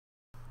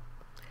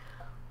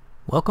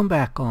Welcome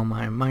back, all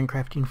my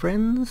Minecrafting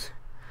friends.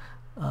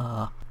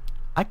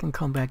 I can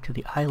come back to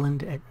the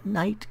island at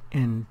night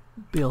and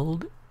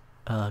build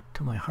to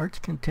my heart's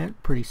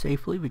content pretty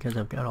safely because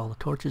I've got all the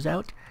torches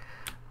out.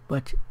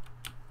 But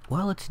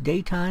while it's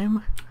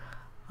daytime,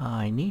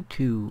 I need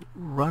to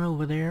run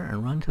over there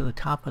and run to the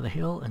top of the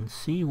hill and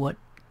see what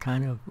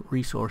kind of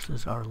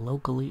resources are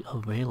locally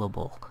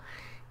available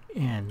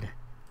and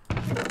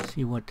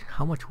see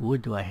how much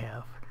wood do I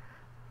have.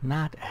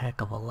 Not a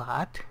heck of a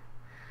lot.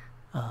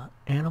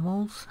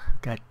 Animals,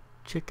 got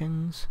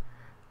chickens,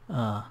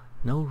 no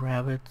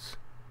rabbits,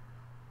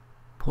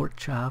 pork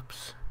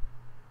chops,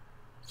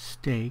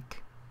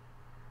 steak.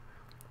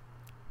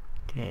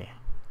 Okay,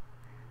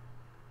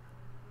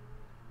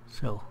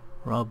 so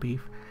raw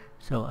beef.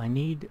 So I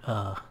need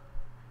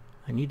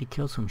to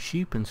kill some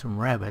sheep and some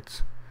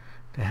rabbits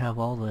to have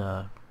all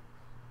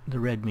the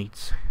red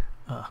meats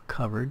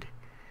covered.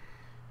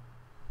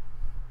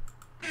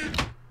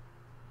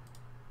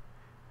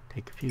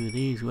 Take a few of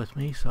these with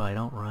me so I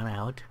don't run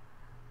out.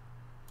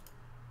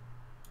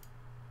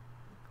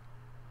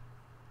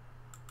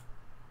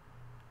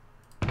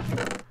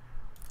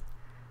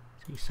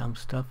 See, some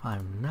stuff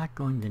I'm not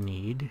going to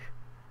need.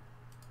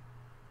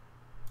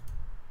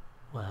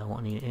 Well, I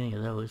won't need any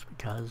of those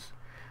because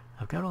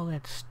I've got all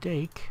that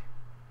steak.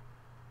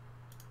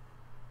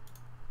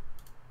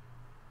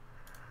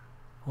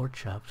 Pork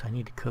chops, I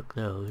need to cook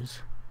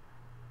those.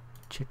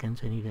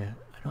 Chickens, I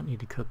don't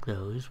need to cook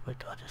those,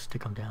 but I'll just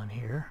stick them down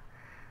here.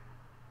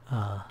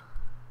 I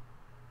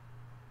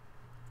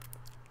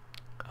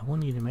will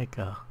need to make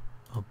a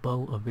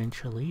bow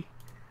eventually.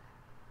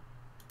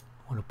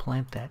 I want to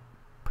plant that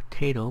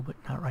potato, but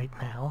not right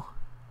now.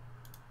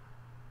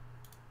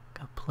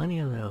 Got plenty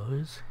of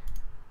those.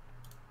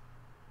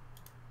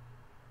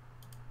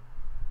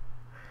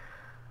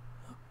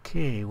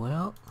 Okay,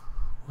 well,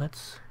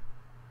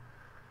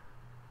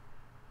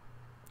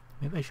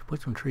 maybe I should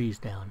put some trees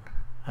down.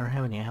 I don't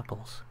have any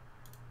apples.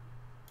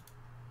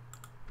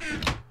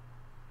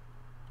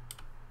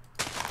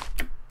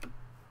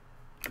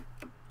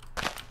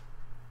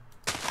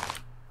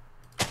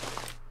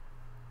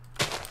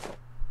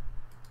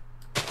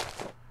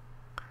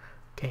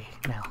 Okay,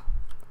 now.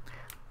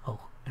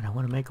 Oh, and I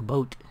want to make a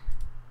boat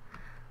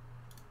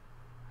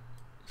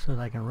so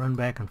that I can run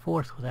back and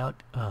forth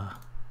without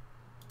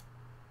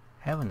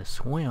having to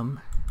swim.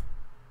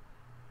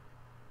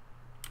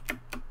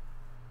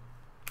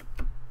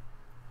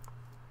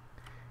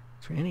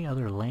 Is there any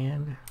other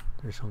land?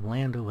 There's some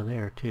land over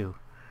there too.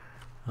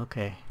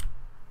 Okay.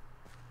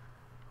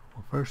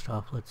 Well, first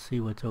off, let's see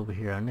what's over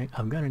here.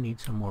 I'm gonna need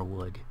some more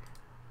wood.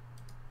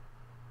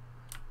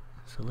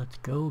 So let's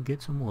go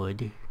get some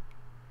wood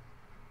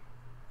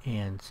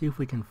and see if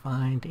we can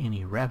find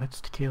any rabbits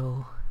to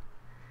kill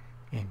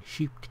and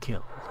sheep to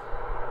kill.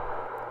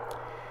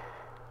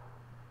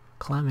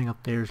 Climbing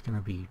up there is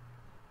gonna be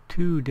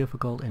too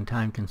difficult and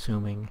time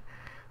consuming.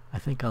 I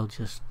think I'll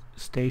just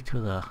stay to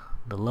the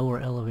lower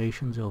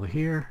elevations over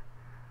here.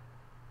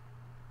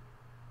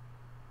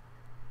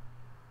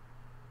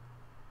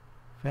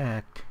 In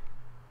fact,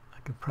 I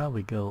could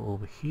probably go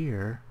over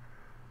here.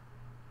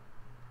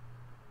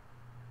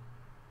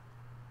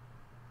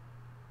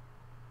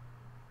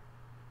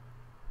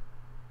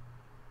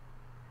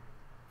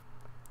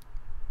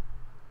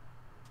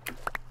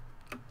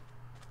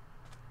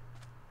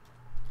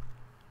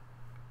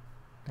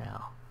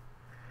 Now,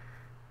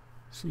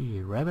 see,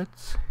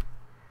 rabbits.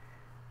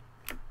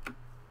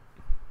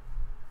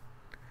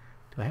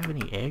 Do I have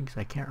any eggs?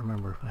 I can't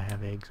remember if I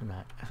have eggs or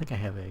not. I think I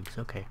have eggs.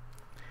 Okay.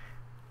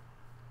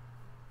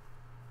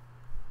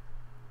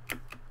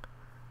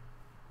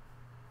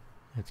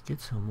 Let's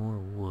get some more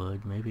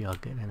wood. Maybe I'll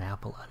get an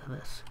apple out of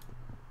this.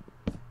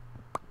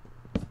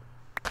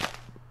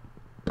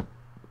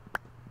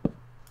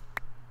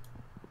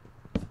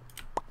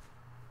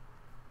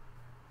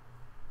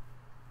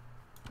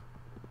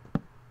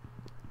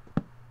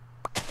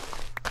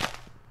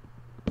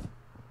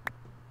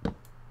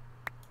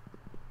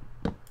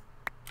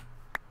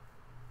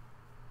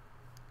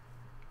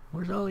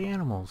 Where's all the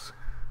animals?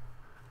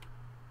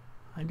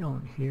 I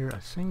don't hear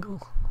a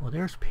single... Well,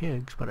 there's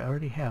pigs, but I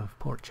already have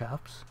pork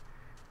chops.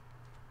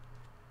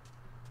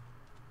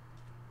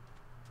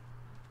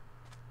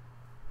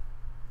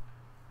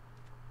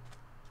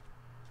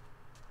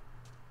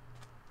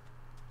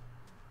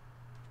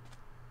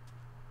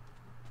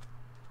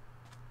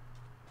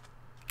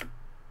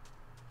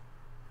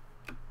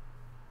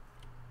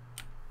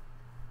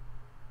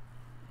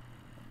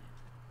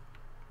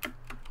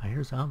 I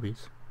hear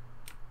zombies.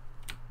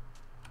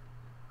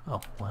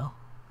 Oh, well,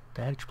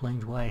 that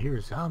explains why I hear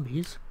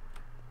zombies.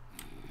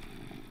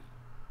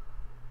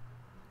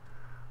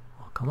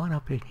 Well, come on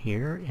up in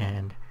here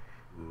and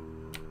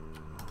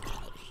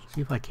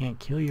see if I can't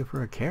kill you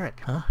for a carrot,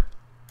 huh?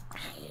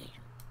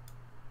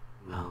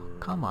 Oh,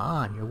 come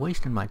on, you're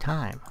wasting my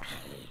time.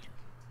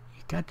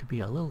 You got to be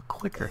a little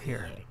quicker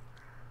here.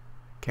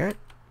 Carrot?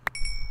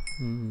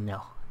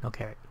 No, no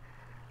carrot.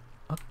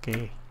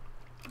 Okay.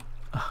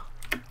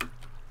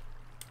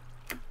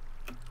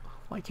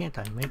 Why can't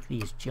I make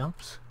these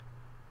jumps?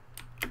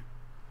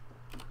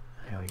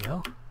 There we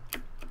go.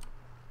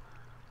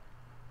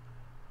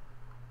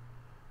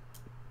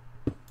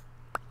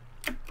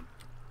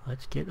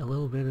 Let's get a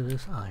little bit of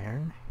this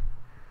iron.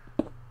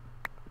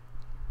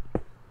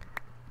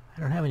 I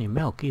don't have any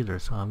milk either,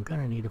 so I'm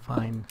gonna need to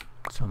find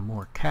some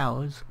more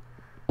cows.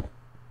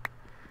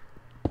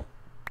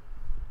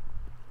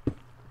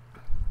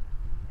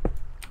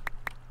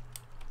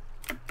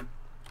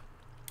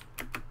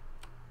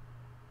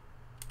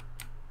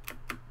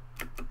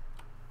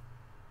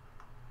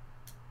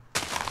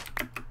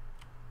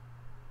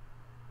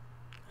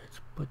 Let's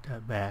put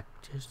that back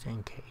just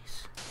in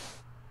case.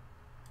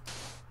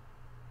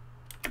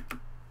 Do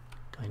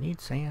I need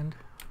sand?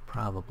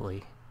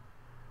 Probably.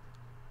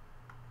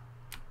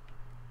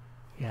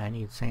 Yeah, I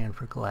need sand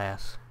for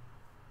glass.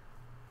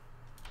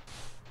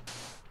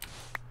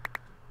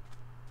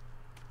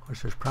 Of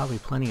course, there's probably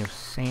plenty of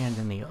sand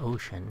in the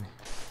ocean.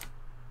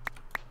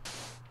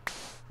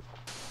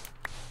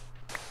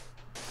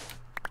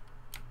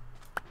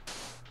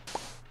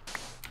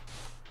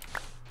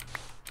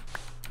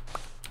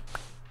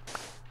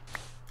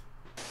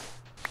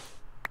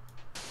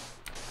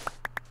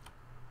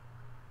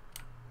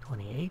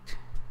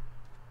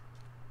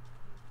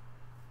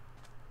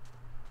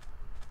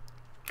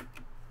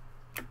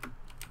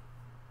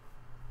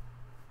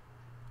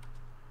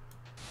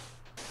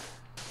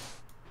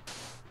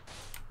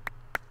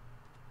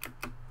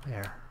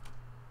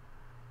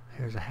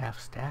 There's a half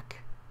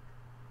stack.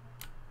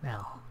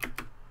 Now,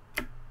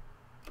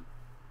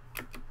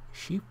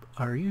 sheep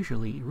are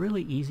usually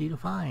really easy to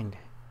find.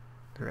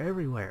 They're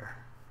everywhere.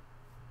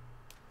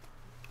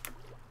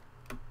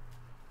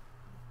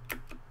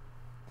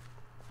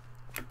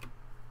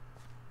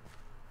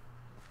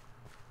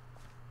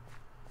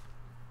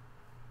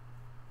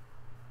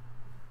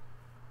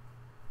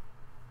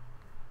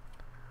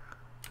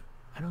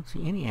 I don't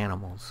see any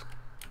animals.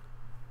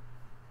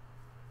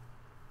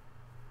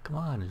 Come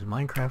on, is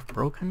Minecraft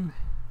broken?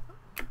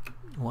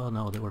 Well,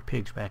 no, there were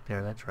pigs back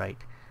there, that's right.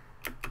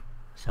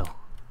 So,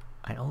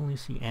 I only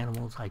see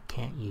animals I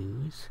can't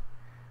use.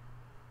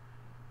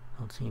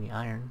 Don't see any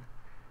iron.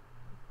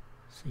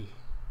 Let's see.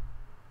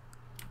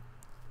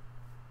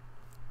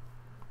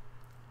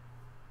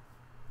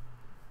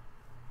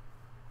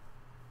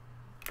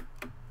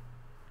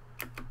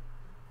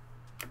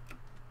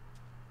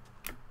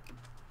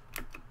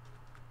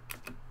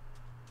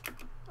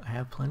 I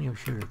have plenty of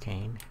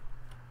sugarcane.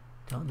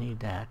 Don't need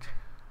that.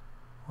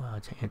 Wow,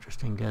 it's an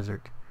interesting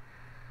desert.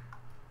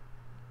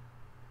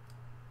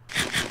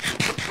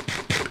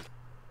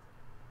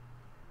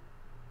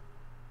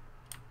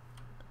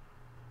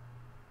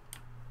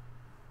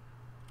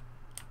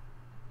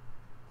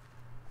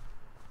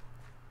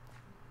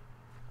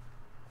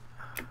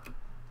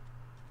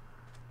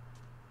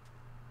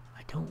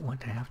 I don't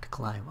want to have to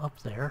climb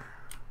up there.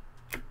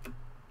 It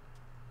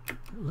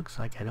looks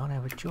like I don't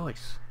have a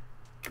choice.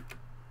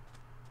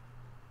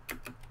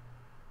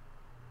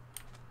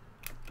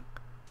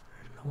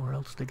 Nowhere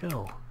else to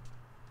go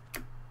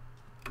to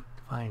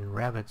find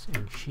rabbits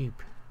and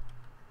sheep.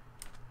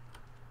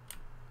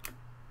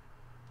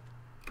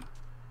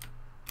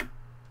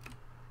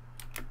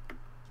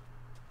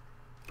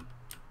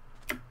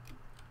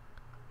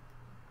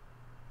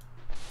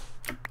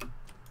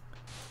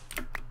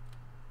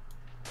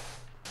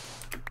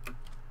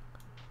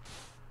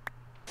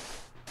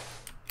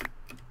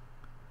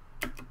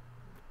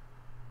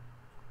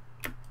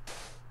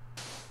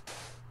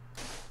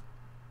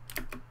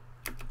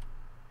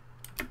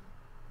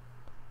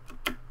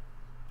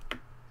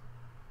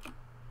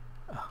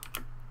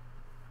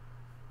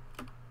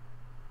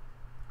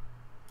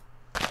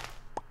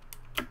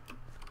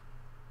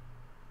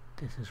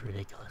 This is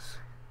ridiculous.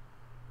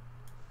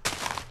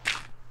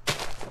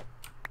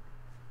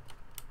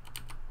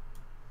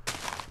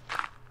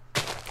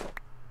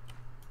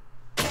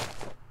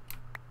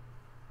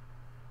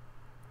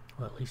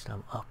 Well, at least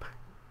I'm up.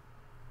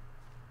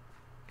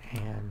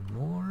 And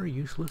more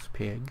useless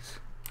pigs.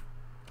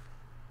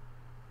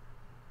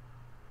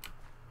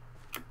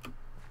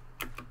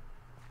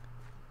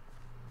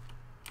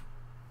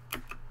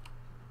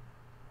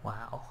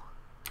 Wow.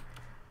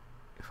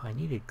 If I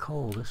needed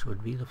coal, this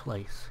would be the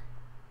place.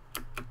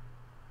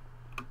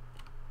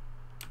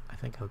 I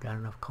think I've got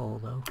enough coal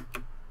though.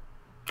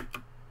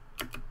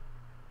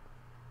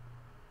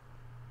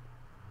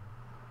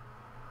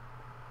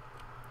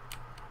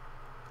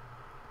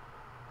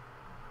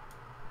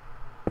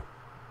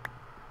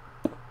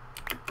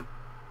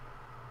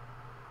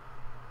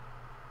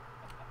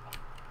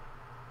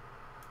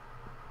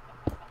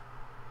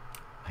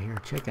 I hear a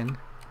chicken.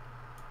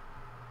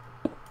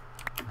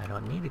 I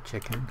don't need a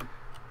chicken.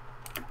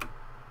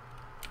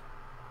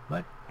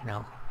 But, you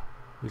know,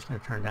 who's going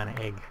to turn down an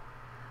egg?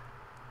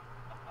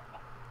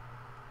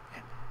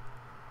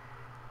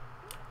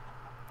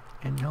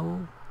 And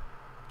no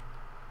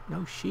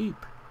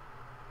sheep.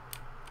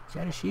 Is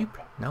that a sheep?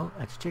 No,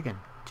 that's chicken.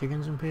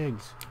 Chickens and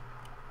pigs.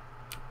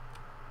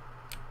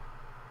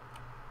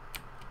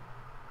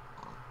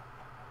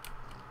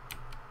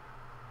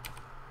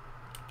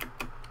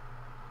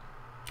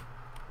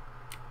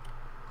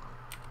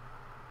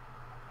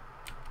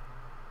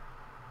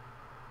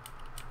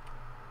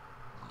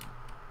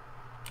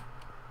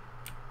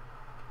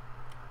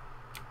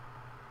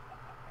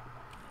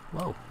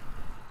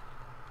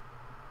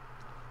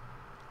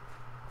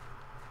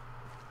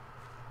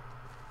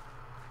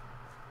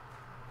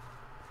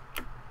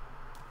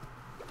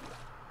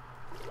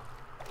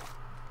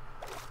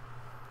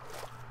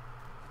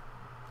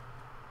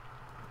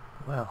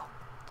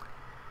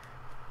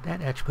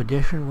 that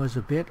expedition was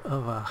a bit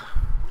of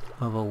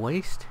a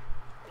waste.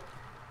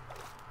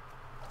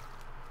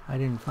 I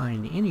didn't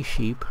find any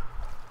sheep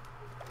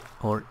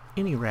or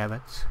any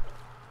rabbits.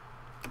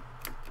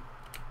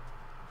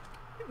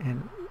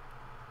 And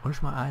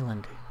where's my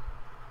island?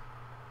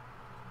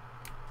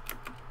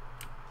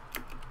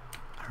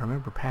 I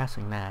remember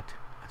passing that.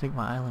 I think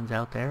my island's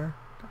out there.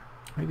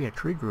 Maybe a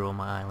tree grew on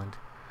my island.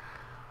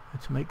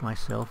 Let's make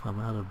myself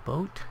another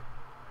boat.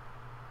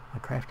 My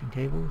crafting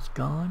table is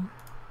gone.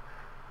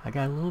 I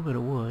got a little bit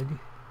of wood.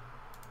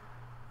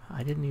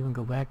 I didn't even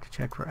go back to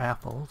check for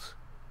apples.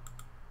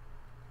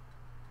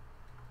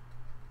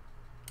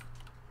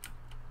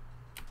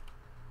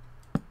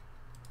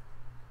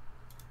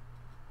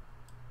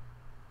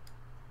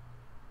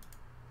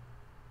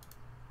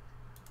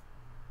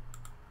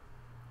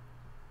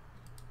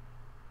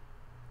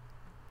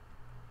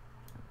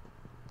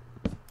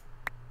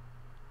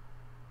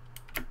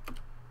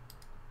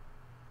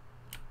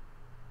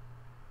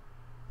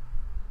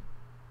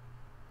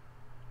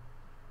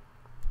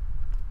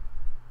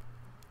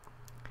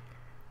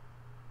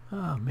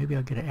 Maybe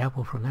I'll get an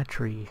apple from that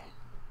tree.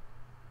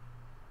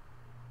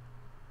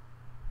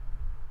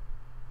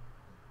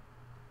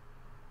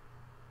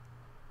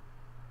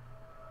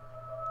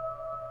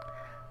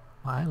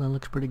 My island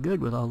looks pretty good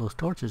with all those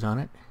torches on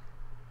it.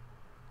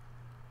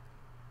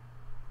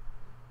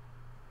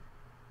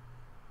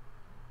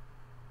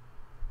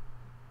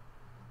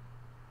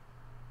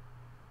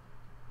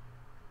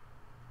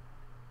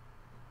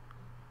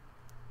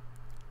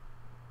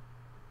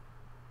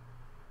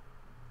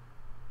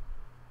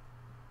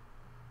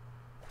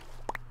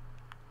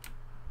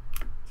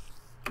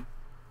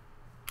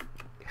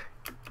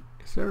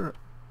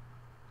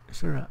 Is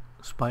there a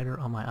spider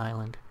on my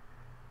island?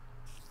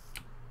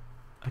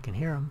 I can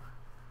hear him.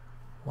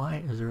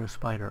 Why is there a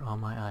spider on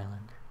my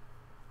island?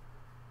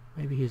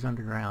 Maybe he's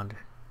underground.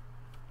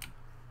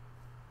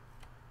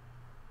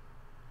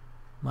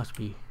 Must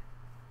be,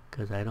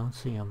 because I don't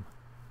see him.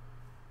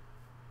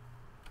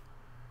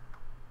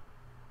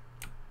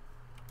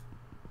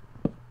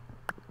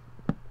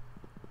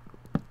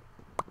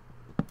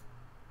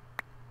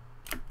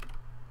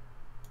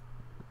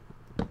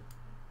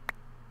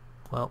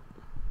 Well,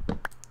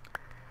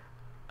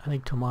 I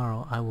think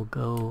tomorrow I will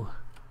go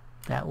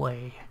that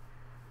way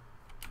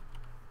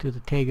to the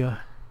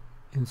taiga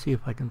and see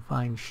if I can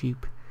find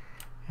sheep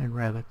and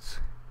rabbits.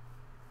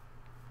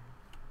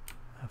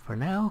 For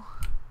now,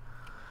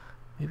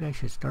 maybe I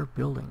should start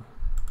building.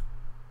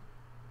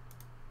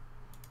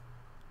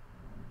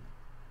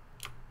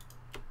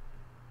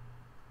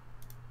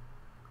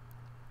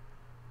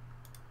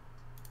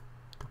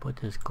 To put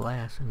this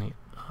glass in the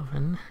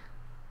oven.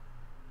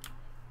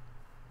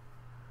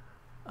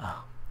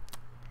 Oh,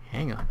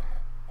 hang on.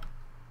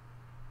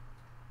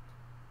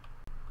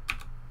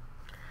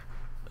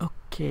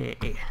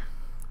 Okay.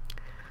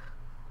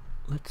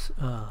 Let's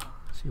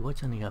see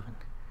what's in the oven.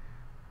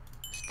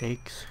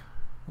 Steaks,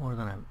 more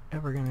than I'm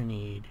ever gonna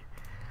need.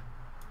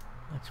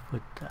 Let's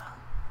put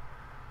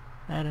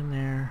that in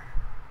there.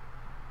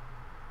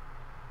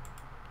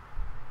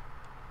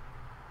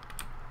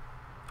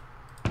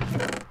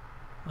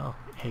 Oh,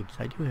 eggs.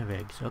 I do have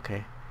eggs.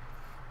 Okay.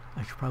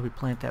 I should probably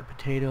plant that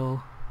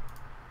potato.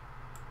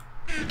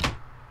 Which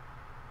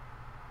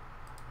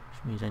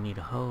means I need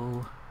a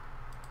hoe.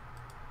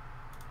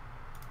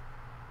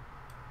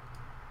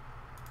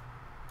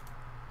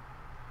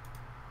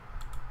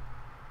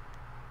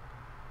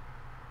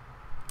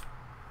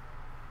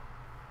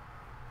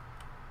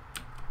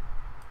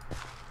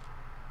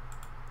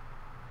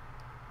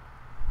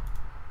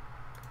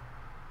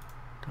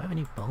 Do I have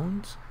any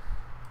bones?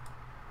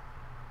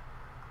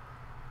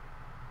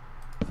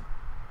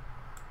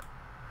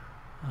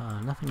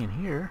 Nothing in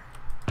here.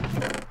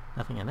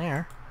 Nothing in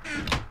there.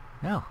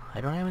 No,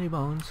 I don't have any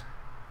bones.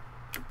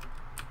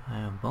 I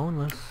am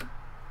boneless.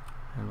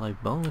 I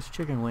like boneless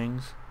chicken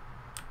wings.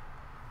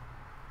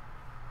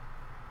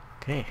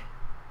 Okay,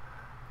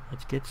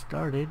 let's get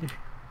started.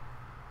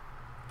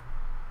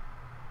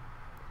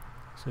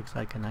 This looks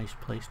like a nice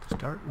place to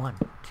start. 1,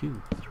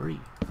 2, 3,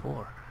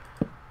 4,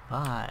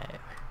 5,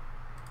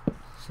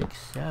 6,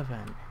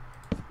 7,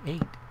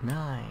 8,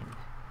 9,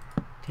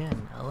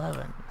 10,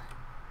 11,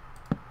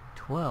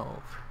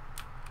 12,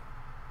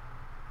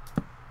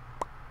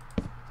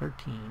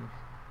 13,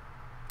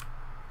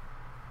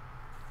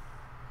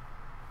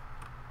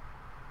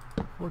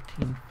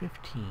 14,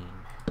 15.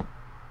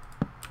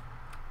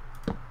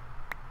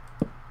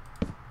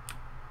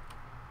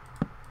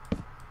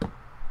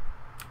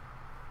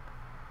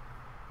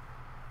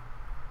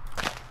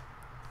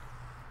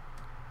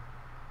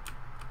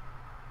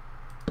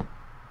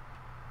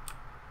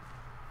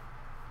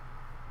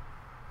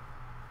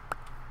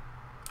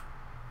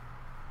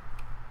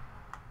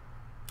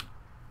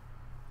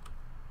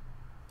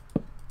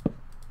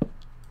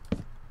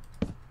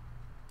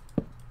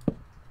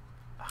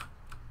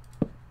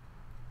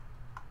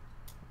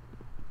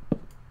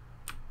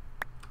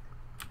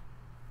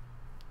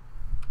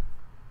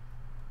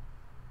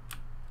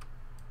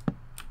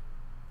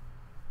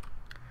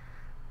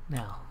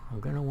 Now, I'm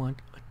going to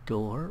want a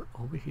door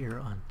over here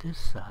on this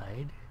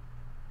side,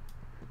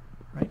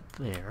 right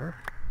there.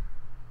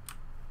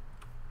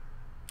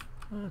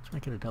 Let's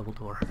make it a double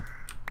door.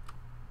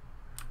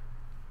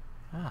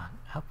 Ah,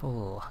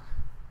 apple.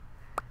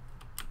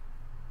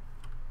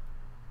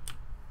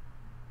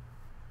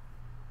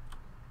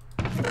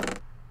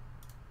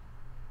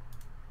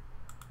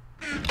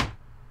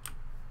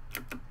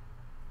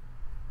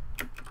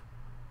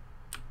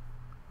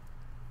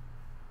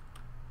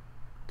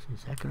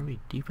 Is that going to be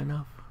deep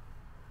enough?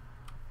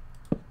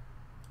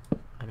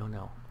 I don't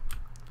know.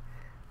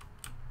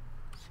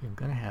 See, I'm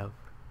going to have...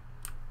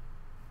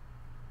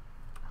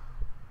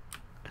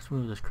 Let's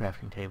move this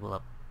crafting table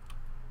up.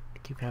 I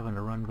keep having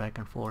to run back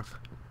and forth.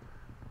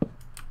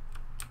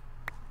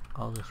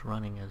 All this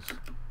running is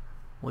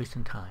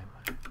wasting time.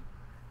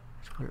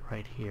 Let's put it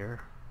right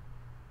here.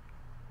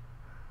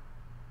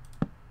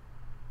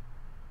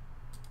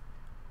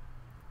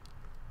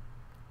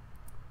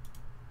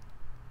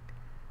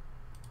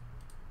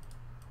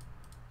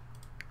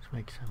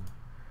 Make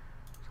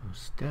some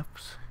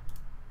steps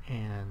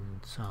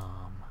and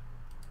some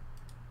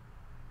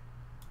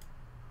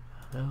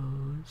of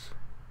those.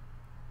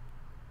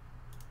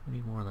 We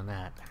need more than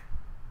that.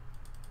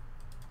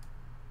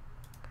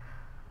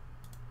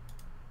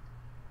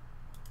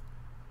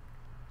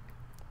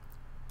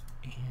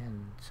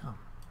 And some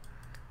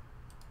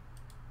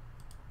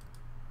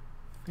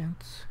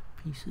fence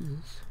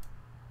pieces.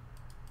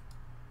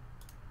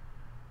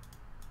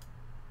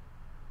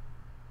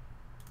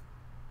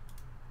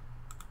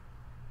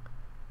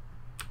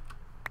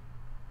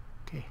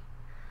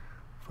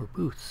 For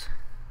booths.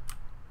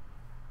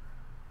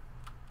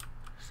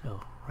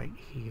 So right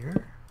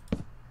here,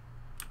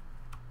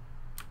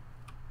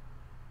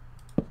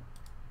 and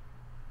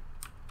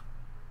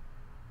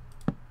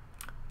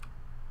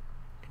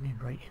then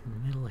right in the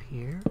middle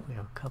here we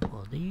have a couple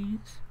of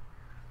these,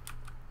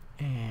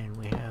 and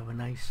we have a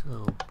nice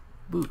little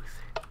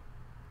booth.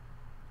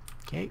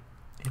 Okay,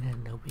 and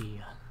then there'll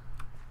be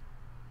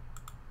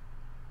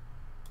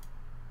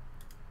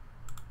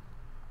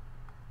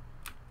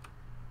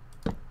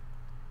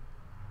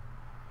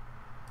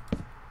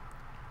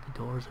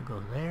doors will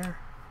go there.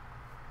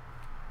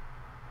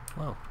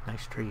 Whoa,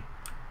 nice tree.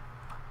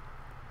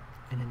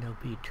 And then there'll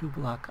be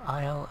 2-block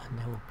aisle, and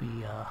there will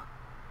be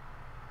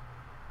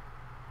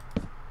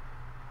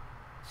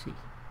let's see,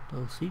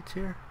 little seats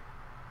here.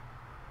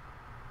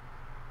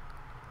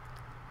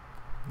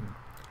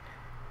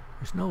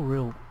 There's no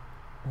real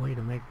way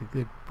to make a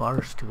good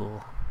bar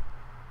stool.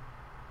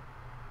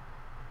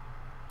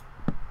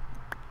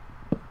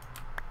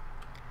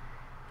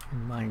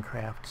 In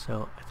Minecraft,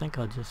 so I think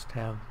I'll just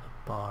have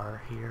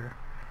bar here,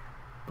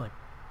 but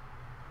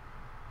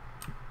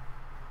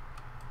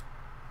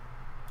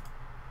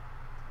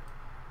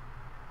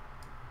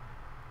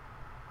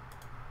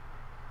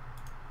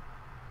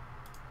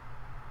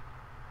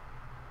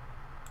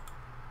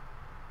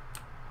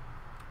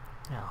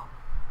now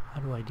how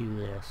do I do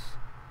this?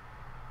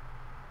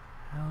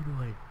 How do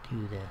I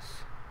do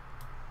this?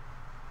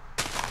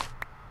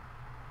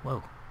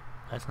 Whoa,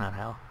 that's not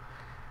how.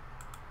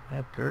 I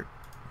have dirt.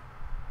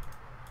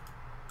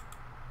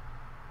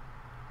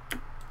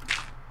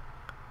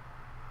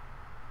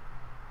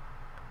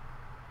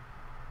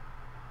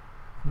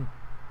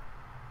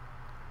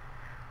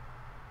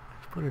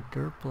 Put a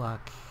dirt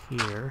block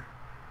here,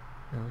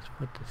 and let's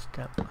put the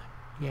step.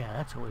 Yeah,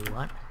 that's what we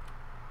want.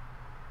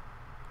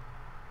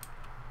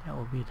 That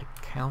will be the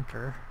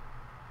counter.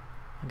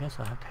 I guess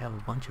I'll have to have a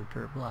bunch of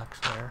dirt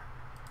blocks there.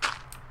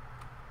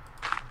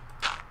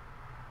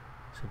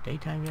 So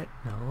daytime yet?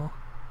 No.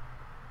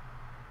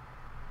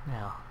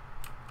 Now,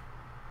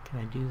 can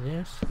I do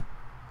this?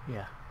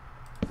 Yeah.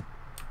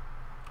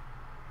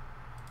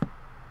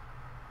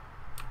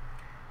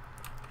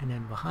 And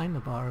then behind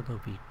the bar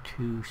there'll be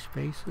 2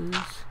 spaces,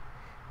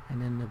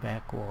 and then the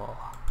back wall.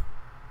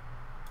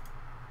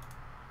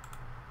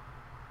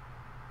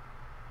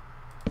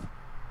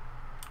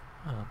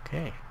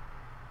 Okay.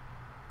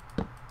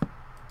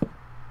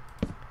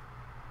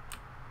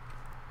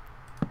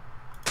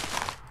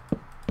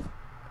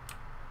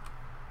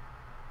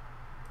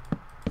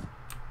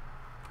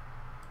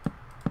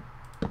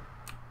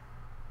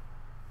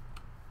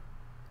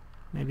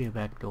 Maybe a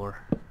back door.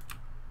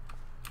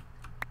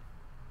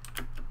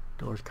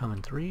 Doors come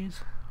in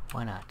 3s.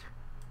 Why not?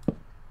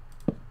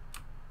 Or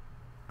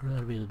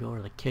that'll be the door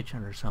of the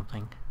kitchen or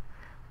something.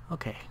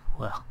 Okay,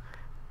 well,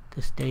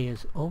 this day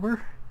is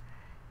over,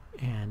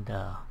 and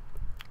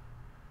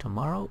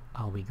tomorrow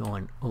I'll be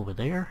going over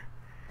there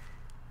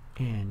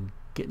and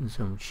getting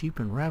some sheep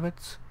and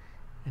rabbits,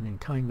 and then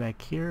coming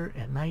back here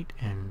at night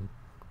and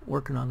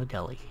working on the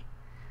deli.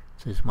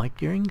 This is Mike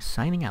Deering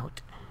signing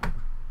out.